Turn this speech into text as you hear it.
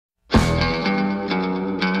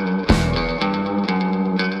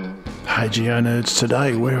Hey Geo Nerds,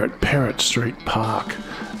 today we're at Perrott Street Park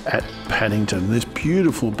at Paddington. This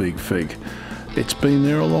beautiful big fig. It's been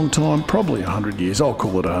there a long time, probably 100 years. I'll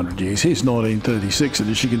call it 100 years. Here's 1936, and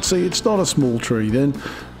as you can see, it's not a small tree then.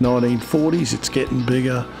 1940s, it's getting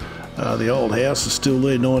bigger. The old house is still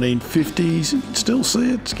there. 1950s, you can still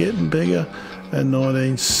see it's getting bigger. And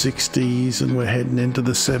 1960s, and we're heading into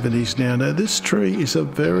the 70s now. Now this tree is a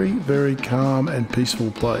very, very calm and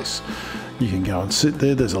peaceful place. You can go and sit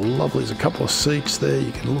there. There's a couple of seats there.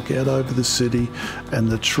 You can look out over the city, and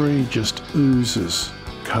the tree just oozes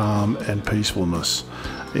calm and peacefulness.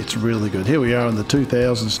 It's really good. Here we are in the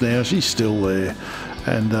 2000s now. She's still there,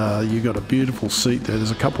 and you got a beautiful seat there. There's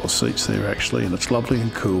a couple of seats there actually, and it's lovely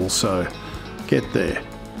and cool. So get there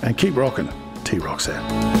and keep rocking. T-Rock's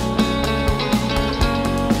out.